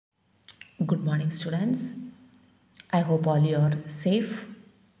Good morning, students. I hope all you are safe.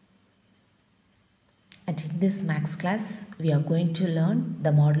 And in this maths class, we are going to learn the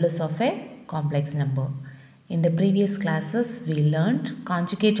modulus of a complex number. In the previous classes, we learned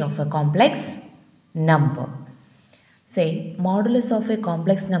conjugate of a complex number. Say, modulus of a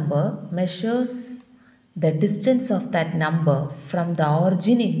complex number measures the distance of that number from the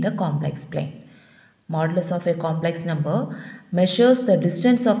origin in the complex plane. Modulus of a complex number measures the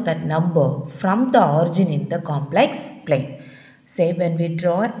distance of that number from the origin in the complex plane. Say when we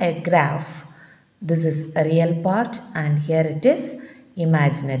draw a graph, this is a real part and here it is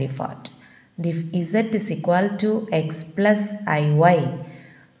imaginary part. And if z is equal to x plus iy,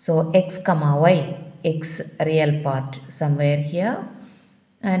 so x comma y, x real part somewhere here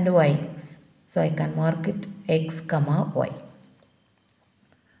and y. So I can mark it x comma y.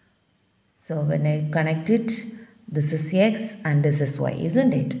 So when I connect it, this is x and this is y,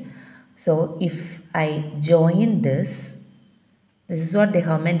 isn't it? So if I join this is what they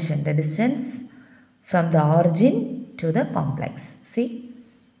have mentioned, the distance from the origin to the complex. See?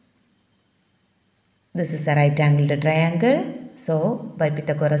 This is a right angled triangle. So by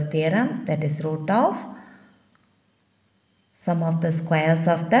Pythagoras theorem, that is root of sum of the squares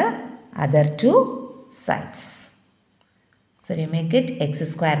of the other two sides. So we make it x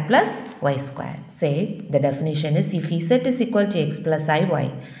square plus y square. Say the definition is if z is equal to x plus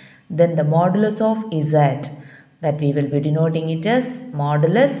iy, then the modulus of z, that we will be denoting it as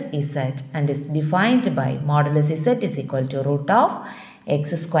modulus z, and is defined by modulus z is equal to root of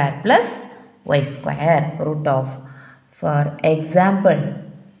x square plus y square. Root of, for example,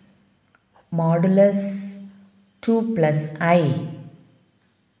 modulus 2 plus I.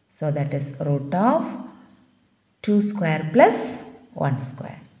 So that is root of 2 square plus 1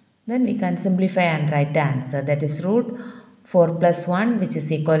 square. Then we can simplify and write the answer, that is root 4 plus 1, which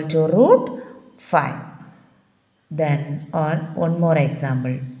is equal to root 5. Then, or one more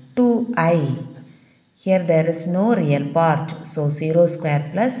example, 2i. Here there is no real part, so 0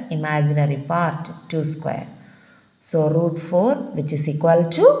 square plus imaginary part 2 square. So root 4, which is equal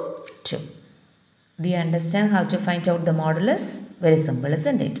to 2. Do you understand how to find out the modulus? Very simple,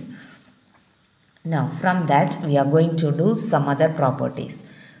 isn't it? Now from that we are going to do some other properties.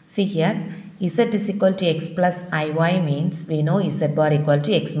 See here, z is equal to x plus iy means we know z bar equal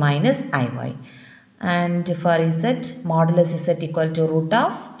to x minus iy. And for z, modulus z equal to root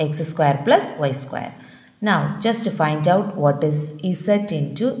of x square plus y square. Now just to find out what is z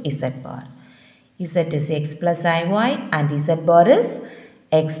into z bar. Z is x plus iy and z bar is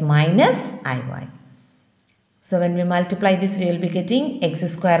x minus iy. So when we multiply this, we will be getting x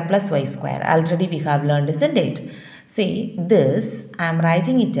square plus y square. Already we have learned, isn't it? See, this I am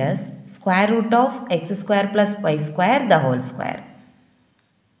writing it as square root of x square plus y square the whole square.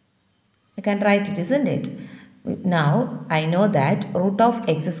 I can write it, isn't it? Now I know that root of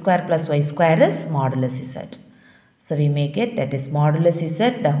x square plus y square is modulus z. So we make it, that is modulus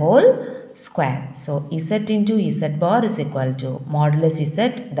z the whole square. So z into z bar is equal to modulus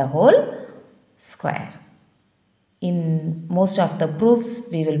z the whole square. In most of the proofs,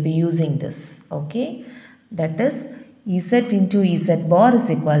 we will be using this, okay? That is, z into z bar is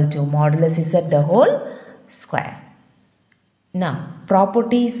equal to modulus z the whole square. Now,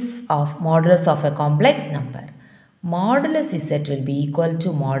 properties of modulus of a complex number. Modulus z will be equal to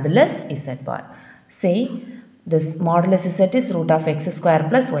modulus z bar. Say, this modulus z is root of x square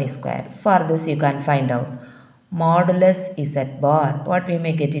plus y square. For this, you can find out modulus z bar. What we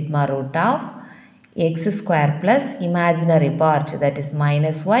may get it ma root of x square plus imaginary part, that is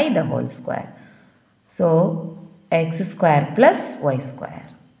minus y the whole square. So x square plus y square.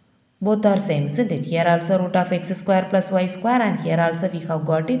 Both are same, isn't it? Here also root of x square plus y square and here also we have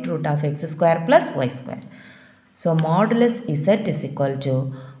got it root of x square plus y square. So modulus z is equal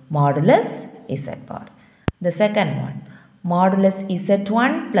to modulus z bar. The second one, modulus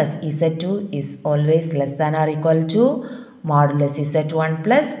z1 plus z2 is always less than or equal to modulus z1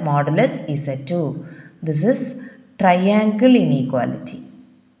 plus modulus z2. This is triangle inequality.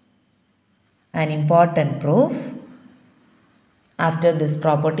 An important proof. After this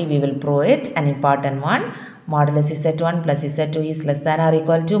property we will prove it. An important one. Modulus z1 plus z2 is less than or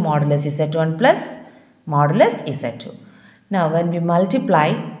equal to modulus z1 plus modulus z2. Now when we multiply,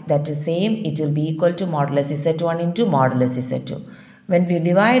 that is same, it will be equal to modulus z1 into modulus z2. When we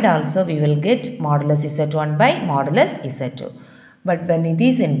divide also, we will get modulus z1 by modulus z2. But when it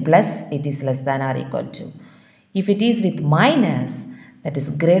is in plus, it is less than or equal to. If it is with minus, that is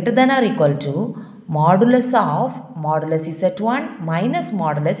greater than or equal to modulus of modulus z1 minus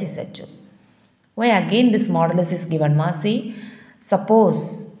modulus z2. Why again this modulus is given? See,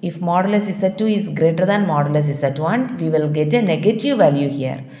 suppose if modulus Z2 is greater than modulus Z1, we will get a negative value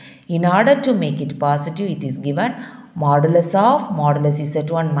here. In order to make it positive, it is given modulus of modulus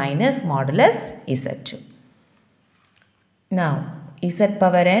Z1 minus modulus Z2. Now, Z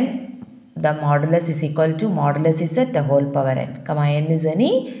power n, the modulus is equal to modulus Z the whole power n, comma n is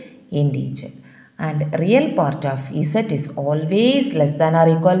any integer. And real part of Z is always less than or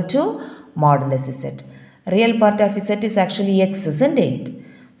equal to modulus Z. Real part of Z is actually x, isn't it?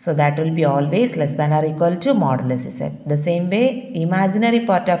 So that will be always less than or equal to modulus Z. The same way, imaginary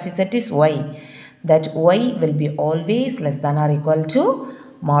part of Z is y. That y will be always less than or equal to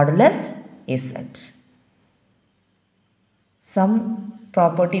modulus Z. Some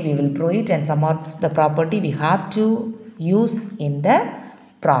property we will prove it, and some of the property we have to use in the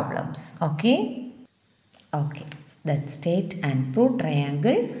problems. Okay. Okay. Let's state and prove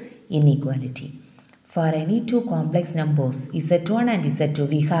triangle inequality. For any two complex numbers Z1 and Z2,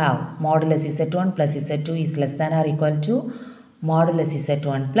 we have modulus Z1 plus Z2 is less than or equal to modulus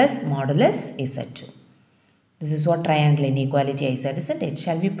Z1 plus modulus Z2. This is what triangle inequality I said, isn't it?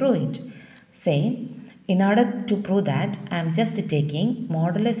 Shall we prove it? Say, in order to prove that, I am just taking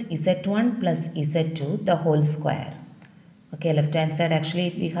modulus Z1 plus Z2 the whole square. Okay, left hand side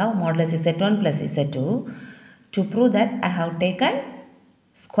actually we have modulus Z1 plus Z2. To prove that, I have taken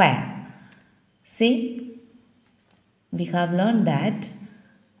square. See, we have learned that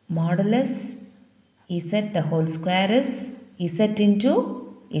modulus Z the whole square is Z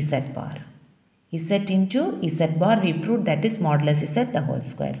into Z bar. Z into Z bar, we proved that is modulus Z the whole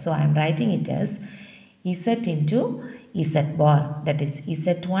square. So, I am writing it as Z into Z bar, that is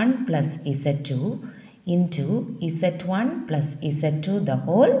Z1 plus Z2 into Z1 plus Z2 the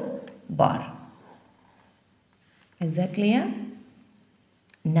whole bar. Is that clear?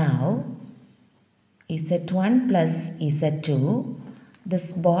 Now, Z1 plus Z2,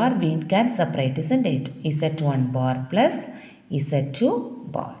 this bar we can separate, isn't it? Z1 bar plus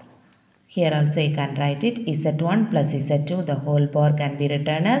Z2 bar. Here also you can write it Z1 plus Z2, the whole bar can be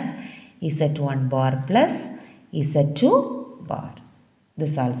written as Z1 bar plus Z2 bar.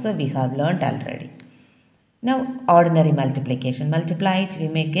 This also we have learnt already. Now, ordinary multiplication. Multiply it, we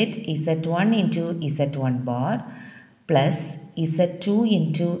make it Z1 into Z1 bar plus Z2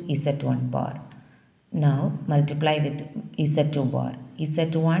 into Z1 bar. Now, multiply with Z2 bar.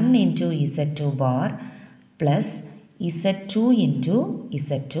 Z1 into Z2 bar plus Z2 into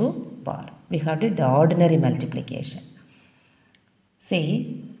Z2 bar. We have did the ordinary multiplication.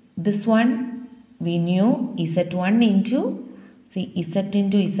 See, this one we knew Z1 into, see, Z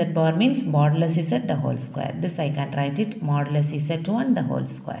into Z bar means modulus Z the whole square. This I can write it modulus Z1 the whole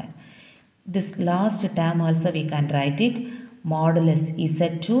square. This last term also we can write it modulus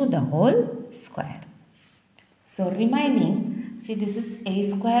Z2 the whole square. So remaining, see, this is a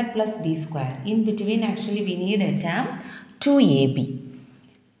square plus b square. In between actually we need a term 2ab.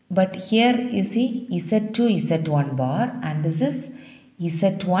 But here you see Z2 Z1 bar and this is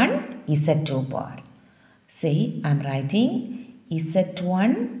Z1 Z2 bar. See, I am writing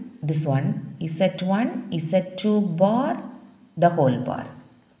Z1, this one, Z1 Z2 bar the whole bar.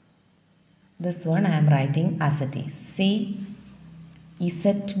 This one I am writing as it is. See,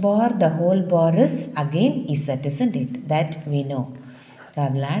 Z bar the whole bar is again Z, isn't it? That we know. We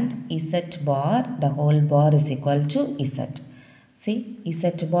have learned Z bar the whole bar is equal to Z. See,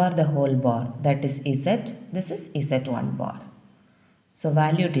 Z bar the whole bar, that is Z. This is Z1 bar. So,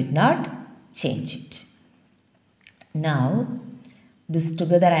 value did not change it. Now, this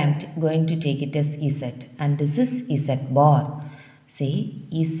together I am going to take it as Z and this is Z bar. See,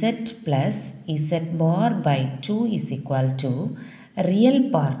 Z plus Z bar by 2 is equal to real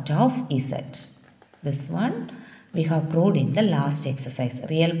part of Z. This one we have proved in the last exercise.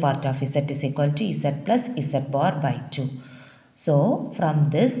 Real part of Z is equal to Z plus Z bar by 2. So, from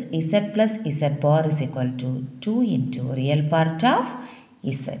this Z plus Z bar is equal to 2 into real part of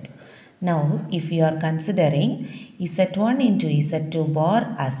Z. Now, if you are considering Z1 into Z2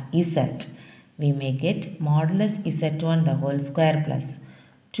 bar as Z, we may get modulus Z1 the whole square plus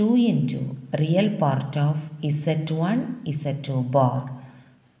 2 into real part of Z1 Z2 bar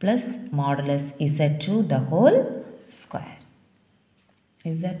plus modulus Z2 the whole square.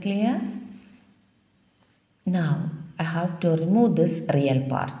 Is that clear? Now, I have to remove this real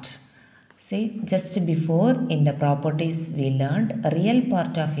part. See, just before in the properties we learned real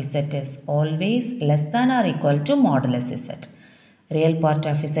part of Z is always less than or equal to modulus Z. Real part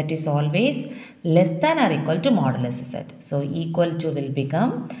of Z is always less than or equal to modulus Z. So, equal to will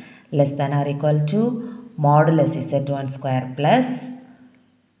become less than or equal to modulus Z1 square plus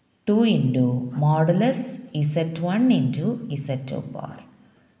 2 into modulus Z1 into Z2 bar.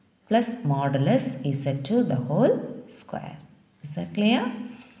 plus modulus Z2 the whole square. Is that clear?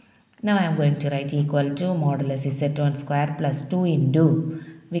 Now I am going to write equal to modulus Z1 square plus 2 into,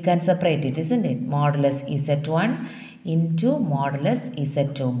 we can separate it, isn't it? Modulus Z1 into modulus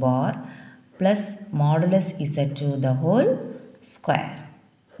Z2 bar plus modulus Z2 the whole square.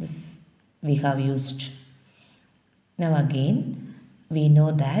 This we have used. Now again, we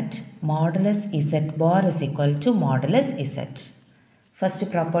know that modulus Z bar is equal to modulus Z.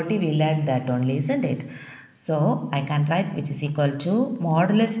 First property we learned that only, isn't it? So I can write which is equal to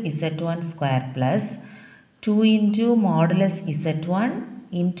modulus Z1 square plus 2 into modulus Z1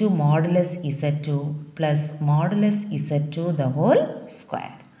 into modulus Z2 plus modulus Z2 the whole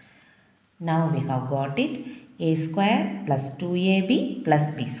square. Now we have got it, a square plus 2ab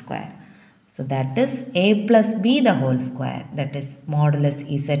plus b square. So that is a plus b the whole square, that is modulus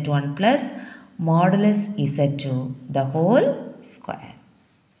Z1 plus modulus Z2 the whole square.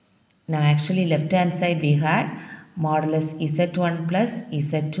 Now actually left hand side we had modulus Z1 plus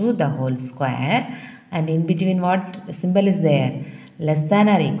Z2 the whole square, and in between what symbol is there? Less than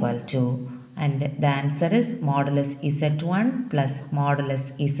or equal to, and the answer is modulus Z1 plus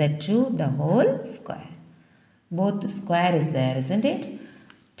modulus Z2 the whole square. Both square is there, isn't it?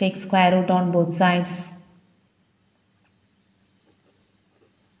 Take square root on both sides.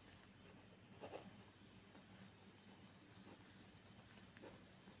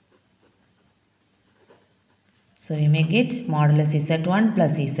 So you may get modulus Z1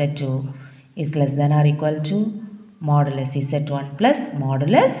 plus Z2 is less than or equal to modulus Z1 plus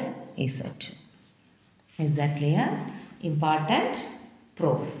modulus Z2. Is that clear? Important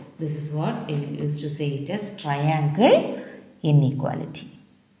proof. This is what we used to say it as triangle inequality.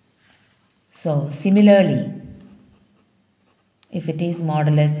 So similarly, if it is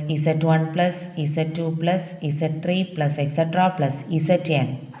modulus Z1 plus Z2 plus Z3 plus etc. plus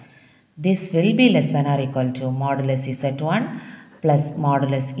Zn, this will be less than or equal to modulus Z1 plus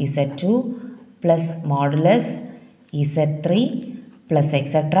modulus Z2 plus modulus Z3 plus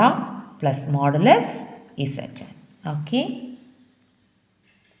etc. plus modulus Zn. Okay.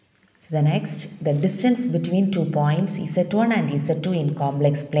 So the next, the distance between 2 points Z1 and Z2 in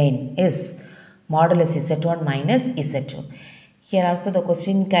complex plane is modulus Z1 minus Z2. Here also the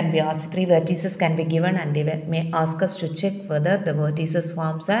question can be asked, 3 vertices can be given and they may ask us to check whether the vertices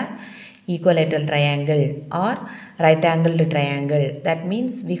forms a equilateral triangle or right angled triangle. That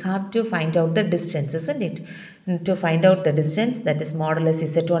means we have to find out the distance, isn't it? And to find out the distance, that is modulus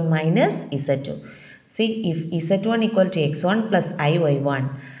Z1 minus Z2. See, if Z1 equal to x1 plus I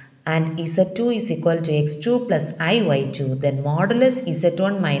y1 and Z2 is equal to x2 plus I y2, then modulus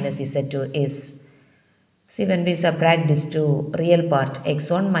Z1 minus Z2 is, see, when we subtract this to real part,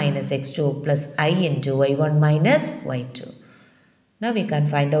 x1 minus x2 plus I into y1 minus y2. Now we can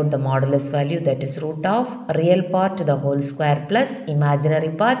find out the modulus value, that is root of real part to the whole square plus imaginary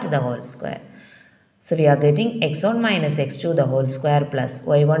part to the whole square. So we are getting x1 minus x2 the whole square plus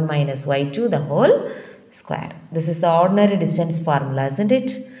y1 minus y2 the whole square. This is the ordinary distance formula, isn't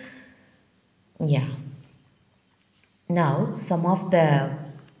it? Yeah. Now some of the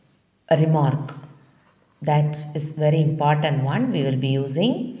remark that is very important one we will be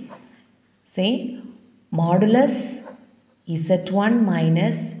using. Say modulus Z1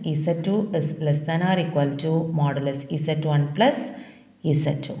 minus Z2 is less than or equal to modulus Z1 plus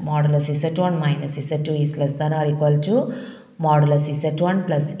Z2. Modulus Z1 minus Z2 is less than or equal to modulus Z1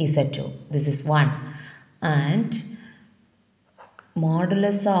 plus Z2. This is 1. And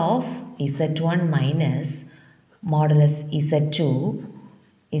modulus of Z1 minus modulus Z2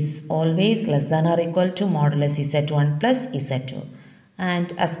 is always less than or equal to modulus Z1 plus Z2.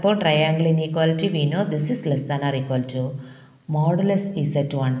 And as per triangle inequality, we know this is less than or equal to modulus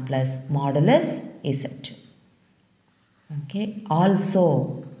Z1 plus modulus Z2. Okay.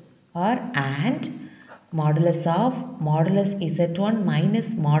 Also, or and modulus of modulus Z1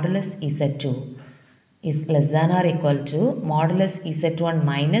 minus modulus Z2 is less than or equal to modulus Z1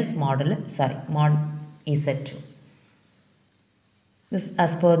 minus mod Z2. This,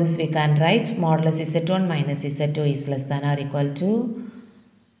 as per this we can write modulus Z1 minus Z2 is less than or equal to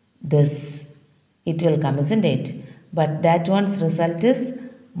this. It will come, isn't it? But that one's result is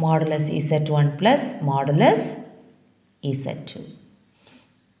modulus Z1 plus modulus Z2.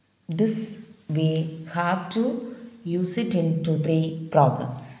 This we have to use it in 2-3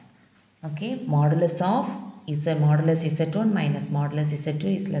 problems. Okay, modulus of is a modulus Z1 minus modulus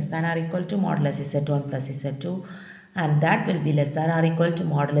Z2 is less than or equal to modulus Z1 plus Z2, and that will be less than or equal to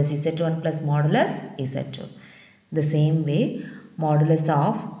modulus Z1 plus modulus Z2. The same way, modulus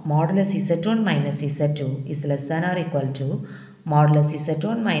of modulus Z1 minus Z2 is less than or equal to Modulus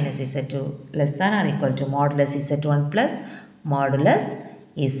Z1 minus Z2 less than or equal to modulus Z1 plus modulus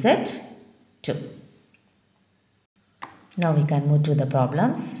Z2. Now we can move to the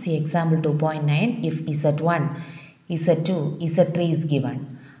problems. See example 2.9. If Z1, Z2, Z3 is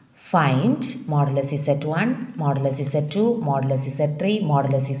given. Find modulus Z1, modulus Z2, modulus Z3,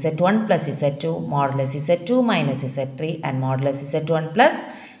 modulus Z1 plus Z2, modulus Z2 minus Z3 and modulus Z1 plus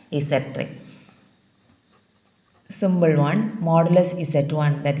Z3. Simple one, modulus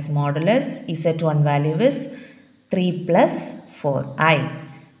Z1, that is modulus Z1 value is 3 plus 4i,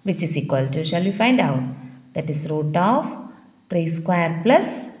 which is equal to, shall we find out? That is root of 3 square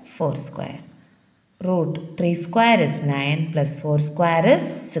plus 4 square. Root 3 square is 9 plus 4 square is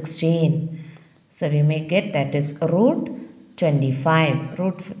 16. So we may get that is root 25.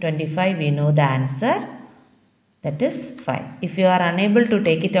 Root 25 we know the answer, that is 5. If you are unable to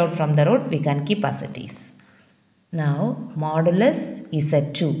take it out from the root, we can keep as it is. Now modulus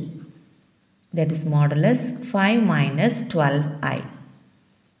Z2, that is modulus 5 minus 12i.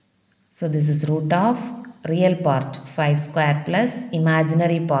 So this is root of real part 5 square plus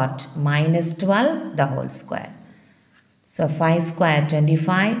imaginary part minus 12 the whole square. So 5 square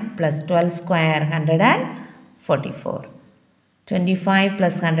 25 plus 12 square 144. 25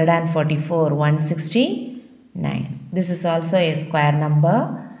 plus 144 169. This is also a square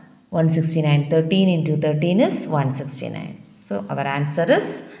number. 169. 13 into 13 is 169. So our answer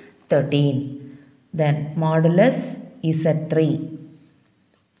is 13. Then modulus Z3.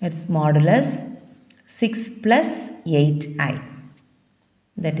 It's modulus 6 plus 8i.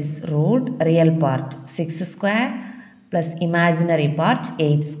 That is root real part 6 square plus imaginary part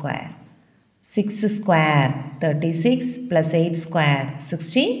 8 square. 6 square 36 plus 8 square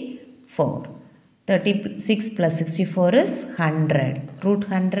 64. 36 plus 64 is 100. Root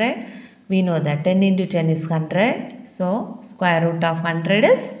 100, we know that 10 into 10 is 100. So square root of 100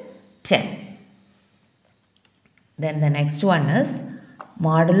 is 10. Then the next one is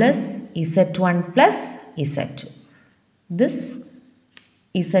modulus Z1 plus Z2. This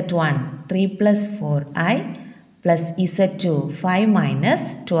Z1 3 plus 4i plus Z2 5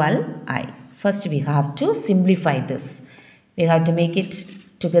 minus 12i. First we have to simplify this. We have to make it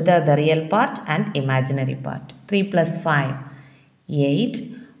together the real part and imaginary part. 3 plus 5,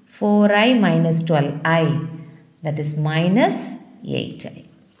 8. 4i minus 12i, that is minus 8i.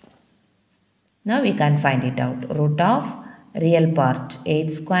 Now we can find it out. Root of real part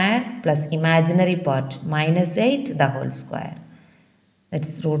 8 square plus imaginary part minus 8 the whole square. That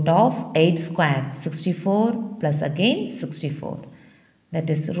is root of 8 square 64 plus again 64. That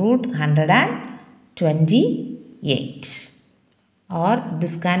is root 128. Or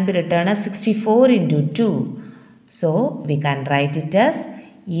this can be written as 64 into 2. So we can write it as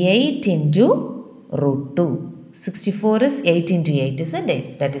 8 into root 2. 64 is 8 into 8, isn't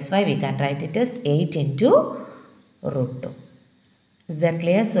it? That is why we can write it as 8 into root 2. Is that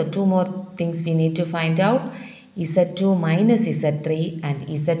clear? So two more things we need to find out. Z2 minus Z3 and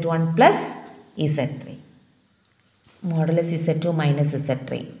Z1 plus Z3. Modulus Z2 minus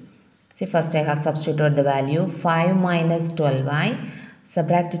Z3. See, first I have substituted the value 5 minus 12i.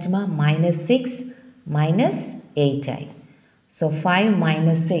 Subtract it minus 6 minus 8i. So 5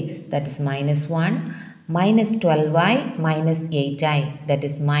 minus 6, that is minus 1, minus 12i minus 8i, that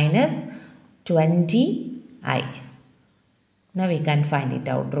is minus 20i. Now we can find it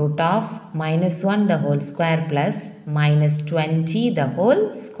out. Root of minus 1 the whole square plus minus 20 the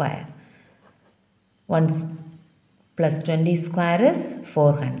whole square. 1 plus 20 square is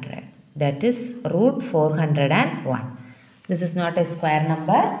 400. That is root 401. This is not a square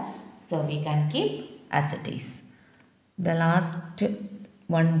number, so we can keep as it is. The last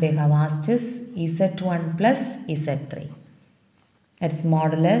one they have asked is Z1 plus Z3. It's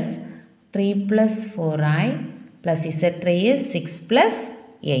modulus 3 plus 4i plus Z3 is 6 plus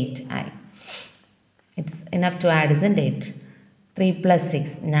 8i. It's enough to add, isn't it? 3 plus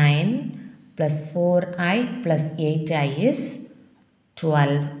 6, 9 plus 4i plus 8i is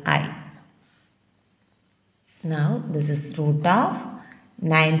 12i. Now this is root of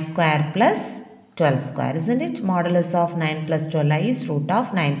 9 square plus 12 square, isn't it? Modulus of 9 plus 12i is root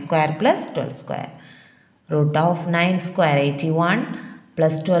of 9 square plus 12 square. Root of 9 square 81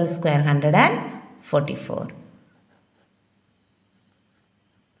 plus 12 square 144.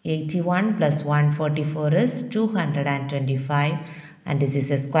 81 plus 144 is 225, and this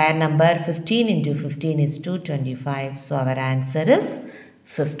is a square number. 15 into 15 is 225. So our answer is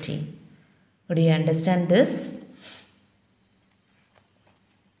 15. Do you understand this?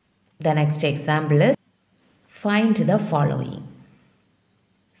 The next example is find the following.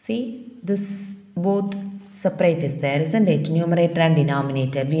 See, this both separate is there, isn't it? Numerator and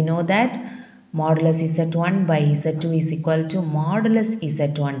denominator. We know that modulus Z1 by Z2 is equal to modulus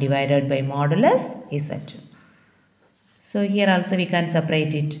Z1 divided by modulus Z2. So here also we can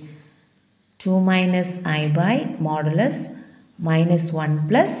separate it. 2 minus I by modulus minus 1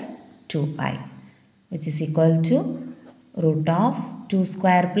 plus 2I, which is equal to root of 2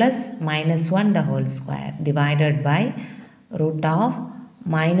 square plus minus 1 the whole square divided by root of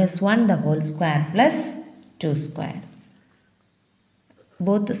minus 1 the whole square plus 2 square.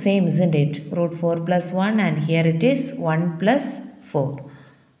 Both the same, isn't it? Root 4 plus 1, and here it is 1 plus 4.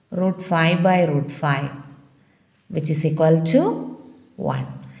 Root 5 by root 5, which is equal to 1.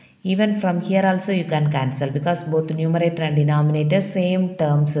 Even from here also you can cancel because both numerator and denominator same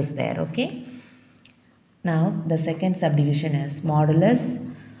terms is there, okay? Now the second subdivision is modulus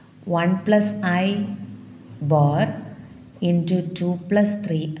 1 plus I bar into 2 plus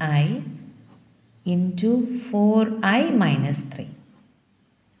 3I into 4I minus 3.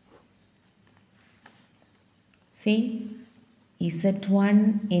 See,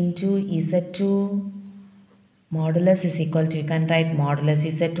 Z1 into Z2 modulus is equal to, you can write modulus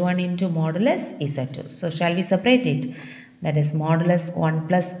Z1 into modulus Z2. So shall we separate it? That is modulus 1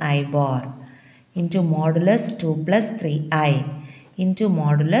 plus I bar into modulus 2 plus 3I into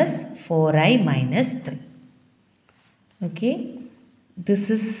modulus 4I minus 3. Okay, this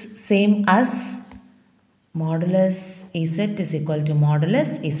is same as modulus Z is equal to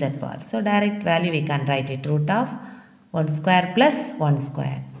modulus Z bar. So direct value we can write it, root of 1 square plus 1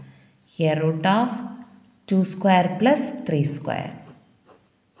 square. Here root of 2 square plus 3 square.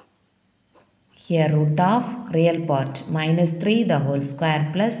 Here root of real part minus 3 the whole square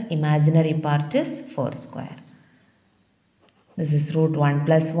plus imaginary part is 4 square. This is root 1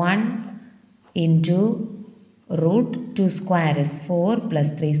 plus 1 into root 2 square is 4 plus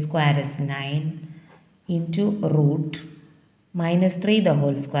 3 square is 9 into root minus 3 the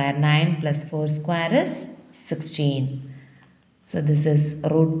whole square, 9 plus 4 square is 16. So this is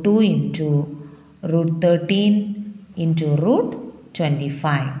root 2 into root 13 into root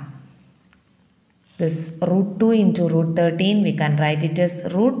 25. This root 2 into root 13 we can write it as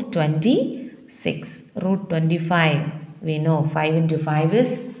root 26. Root 25, we know 5 into 5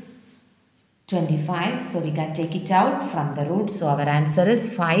 is 25. So we can take it out from the root. So our answer is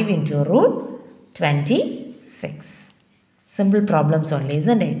 5 into root 26. Simple problems only,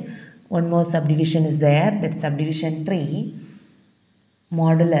 isn't it? One more subdivision is there. That's subdivision 3.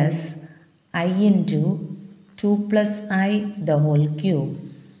 Modulus I into 2 plus I the whole cube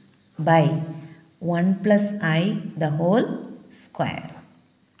by 1 plus I the whole square.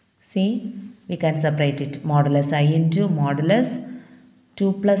 See, we can separate it. Modulus I into modulus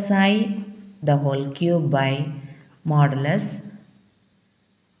 2 plus I the whole cube by modulus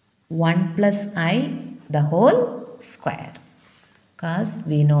 1 plus I the whole square. Because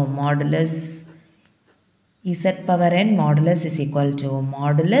we know modulus Z power n modulus is equal to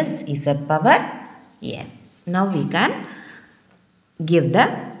modulus Z power n. Now we can give the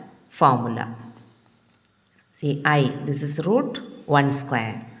formula. See, I, this is root 1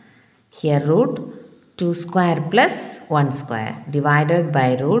 square. Here root 2 square plus 1 square divided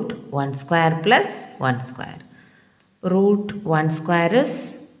by root 1 square plus 1 square. Root 1 square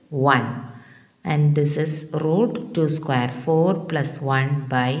is 1 and this is root 2 square, 4 plus 1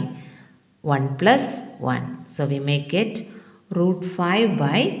 by 1 plus 1. So we make it root 5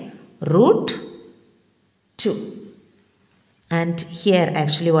 by root 2. And here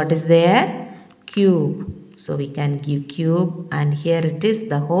actually what is there? Cube. So we can give cube and here it is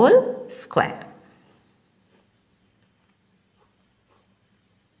the whole square.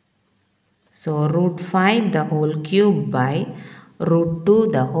 So root 5 the whole cube by root 2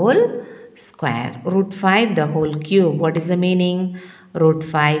 the whole square. Root 5 the whole cube. What is the meaning? Root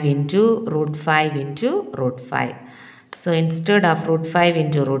 5 into root 5 into root 5. So instead of root 5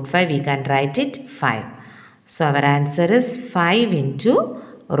 into root 5 we can write it 5. So our answer is 5 into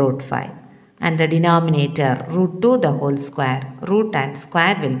root 5. And the denominator root 2 the whole square. Root and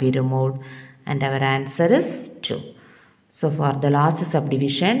square will be removed and our answer is 2. So for the last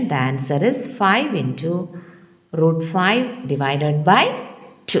subdivision the answer is 5 into root 5 divided by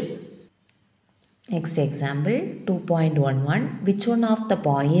 2. Next example 2.11. Which one of the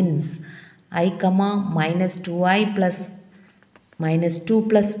points I comma minus 2i plus minus 2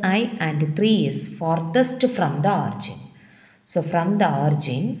 plus I and 3 is farthest from the origin? So from the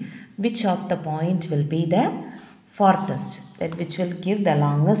origin, which of the point will be the farthest, that which will give the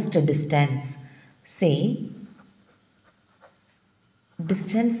longest distance? Say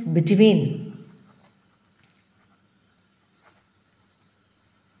distance between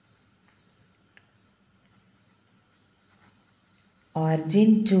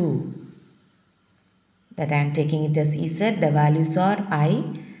origin 2, that I am taking it as Z. The values are I,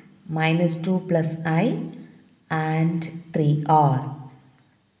 minus 2 plus I and 3 R.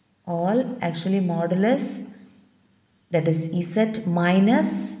 All actually modulus, that is Z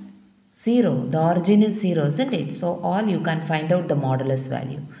minus 0. The origin is 0, isn't it? So all you can find out the modulus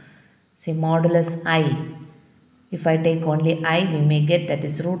value. Say modulus I. If I take only I, we may get that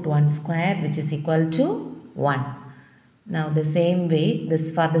is root 1 square, which is equal to 1. Now the same way,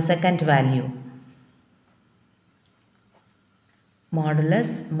 this for the second value.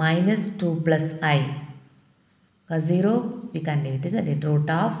 Modulus minus 2 plus I. 0, we can leave it, isn't it? Root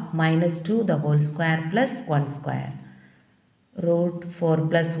of minus 2 the whole square plus 1 square. Root 4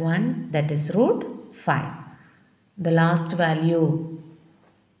 plus 1, that is root 5. The last value,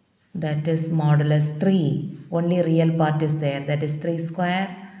 that is modulus 3. Only real part is there, that is 3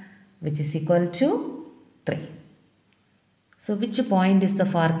 square, which is equal to 3. So which point is the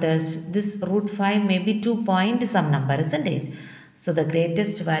farthest? This root 5 may be 2 point some number, isn't it? So the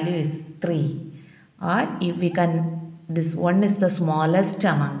greatest value is 3. Or if we can, this one is the smallest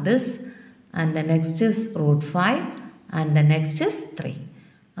among this, and the next is root 5, and the next is 3.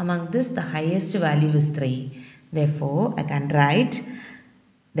 Among this, the highest value is 3. Therefore, I can write,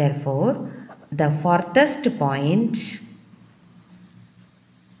 therefore, the farthest point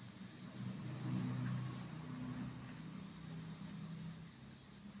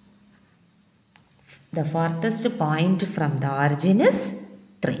from the origin is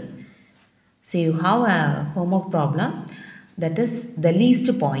 3. So you have a homework problem, that is the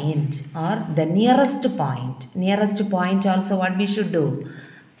least point or the nearest point. Nearest point also what we should do?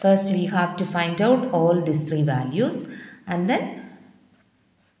 First we have to find out all these 3 values, and then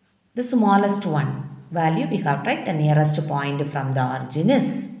the smallest one value we have to write the nearest point from the origin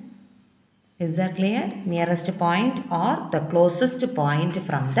is. Is that clear? Nearest point or the closest point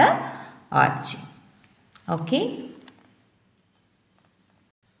from the origin. Okay.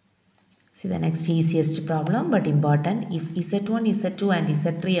 See the next easiest problem but important. If Z1, Z2 and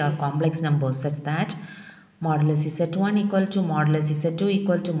Z3 are complex numbers such that modulus Z1 equal to modulus Z2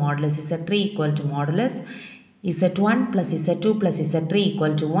 equal to modulus Z3 equal to modulus Z1 plus Z2 plus Z3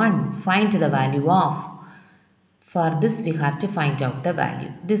 equal to 1. Find the value of. For this we have to find out the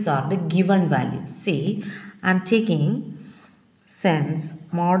value. These are the given values. See, I am taking since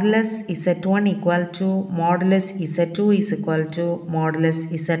modulus Z1 equal to modulus Z2 is equal to modulus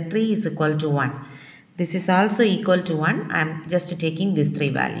Z3 is equal to 1. This is also equal to 1. I am just taking these 3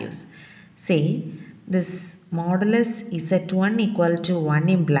 values. See, this modulus Z1 equal to 1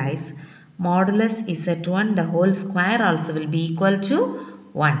 implies modulus Z1 the whole square also will be equal to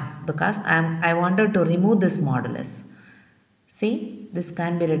 1 because I wanted to remove this modulus. See, this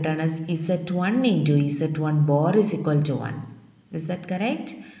can be written as Z1 into Z1 bar is equal to 1. Is that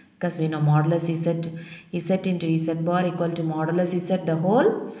correct? Because we know modulus Z into Z bar equal to modulus Z the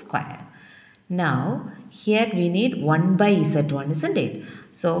whole square. Now, here we need 1 by Z1, isn't it?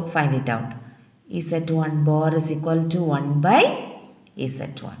 So, find it out. Z1 bar is equal to 1 by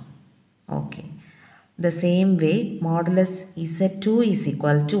Z1. Okay. The same way, modulus Z2 is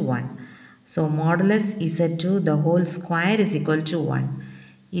equal to 1. So, modulus Z2 the whole square is equal to 1.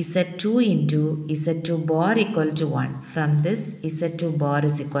 Z2 into Z2 bar equal to 1. From this, Z2 bar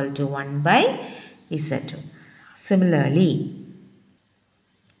is equal to 1 by Z2. Similarly,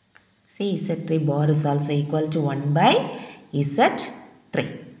 see Z3 bar is also equal to 1 by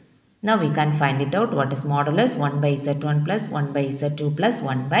Z3. Now we can find it out what is modulus 1 by Z1 plus 1 by Z2 plus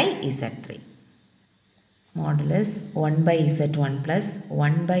 1 by Z3. Modulus 1 by Z1 plus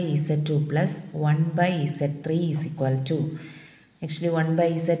 1 by Z2 plus 1 by Z3 is equal to, actually 1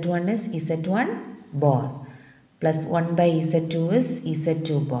 by Z1 is Z1 bar plus 1 by Z2 is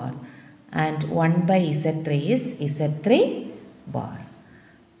Z2 bar and 1 by Z3 is Z3 bar.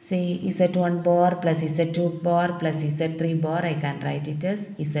 Say Z1 bar plus Z2 bar plus Z3 bar, I can write it as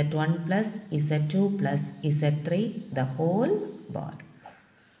Z1 plus Z2 plus Z3 the whole bar.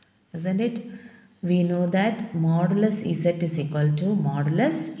 Isn't it? We know that modulus Z is equal to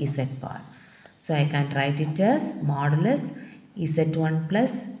modulus Z bar. So I can write it as modulus Z1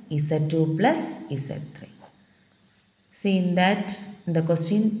 plus Z2 plus Z3. See in the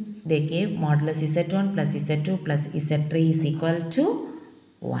question they gave modulus Z1 plus Z2 plus Z3 is equal to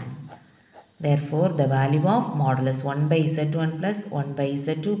 1. Therefore, the value of modulus 1 by Z1 plus 1 by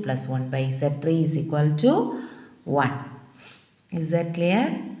Z2 plus 1 by Z3 is equal to 1. Is that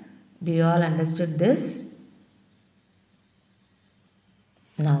clear? Do you all understood this?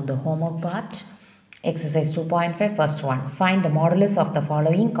 Now the homework part. Exercise 2.5, first one. Find the modulus of the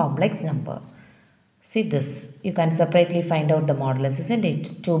following complex number. See this, you can separately find out the modulus, isn't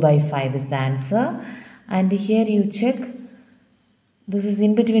it? 2 by 5 is the answer. And here you check, this is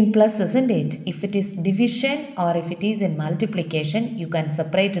in between plus, isn't it? If it is division or if it is in multiplication, you can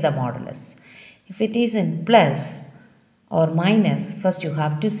separate the modulus. If it is in plus or minus, first you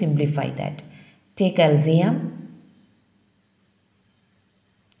have to simplify that. Take LCM.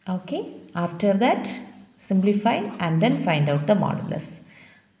 Okay, after that simplify and then find out the modulus.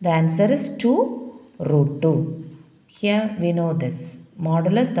 The answer is 2 root 2. Here we know this,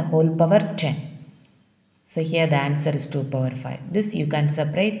 modulus the whole power 10. So here the answer is 2 power 5. This you can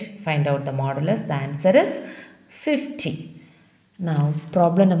separate, find out the modulus. The answer is 50. Now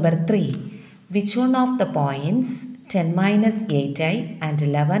problem number 3. Which one of the points 10 minus 8i and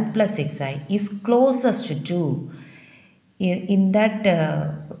 11 plus 6i is closest to? In that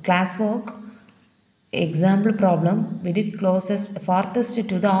classwork example problem, we did farthest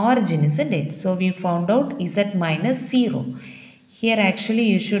to the origin, isn't it? So we found out z minus 0. Here actually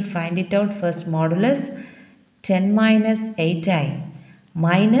you should find it out first, modulus 10 minus 8i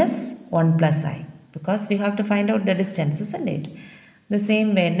minus 1 plus i, because we have to find out the distance, isn't it? The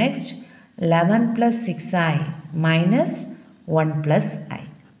same way next, 11 plus 6i minus 1 plus i.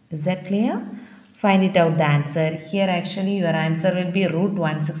 Is that clear? Find it out the answer. Here actually your answer will be root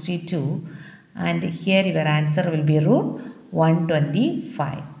 162 and here your answer will be root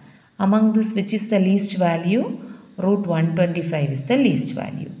 125. Among this, which is the least value? Root 125 is the least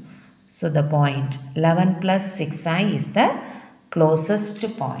value. So the point 11 plus 6i is the closest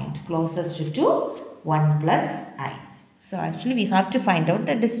point, closest to 1 plus i. So actually we have to find out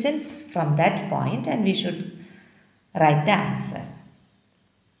the distance from that point and we should write the answer.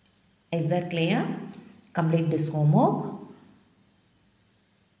 Is that clear? Complete this homework.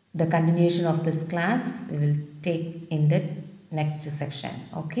 The continuation of this class we will take in the next section.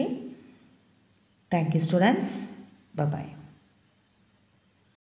 Okay. Thank you students. Bye-bye.